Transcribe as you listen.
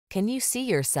Can you see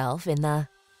yourself in the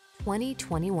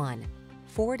 2021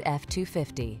 Ford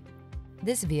F-250?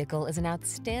 This vehicle is an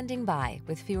outstanding buy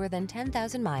with fewer than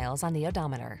 10,000 miles on the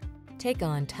odometer. Take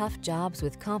on tough jobs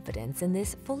with confidence in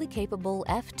this fully capable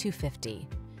F-250.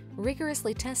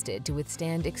 Rigorously tested to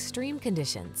withstand extreme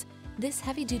conditions, this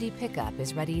heavy-duty pickup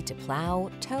is ready to plow,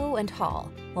 tow, and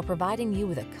haul while providing you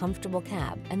with a comfortable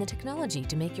cab and the technology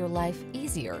to make your life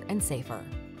easier and safer.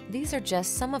 These are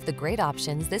just some of the great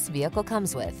options this vehicle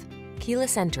comes with: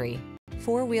 keyless entry,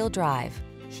 four-wheel drive,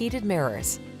 heated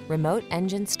mirrors, remote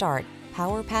engine start,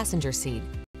 power passenger seat,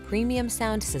 premium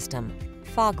sound system,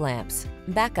 fog lamps,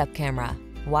 backup camera,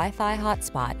 Wi-Fi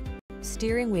hotspot,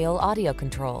 steering wheel audio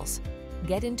controls.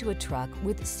 Get into a truck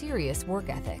with serious work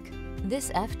ethic.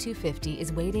 This F-250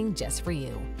 is waiting just for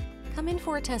you. Come in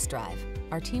for a test drive.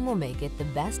 Our team will make it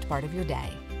the best part of your day.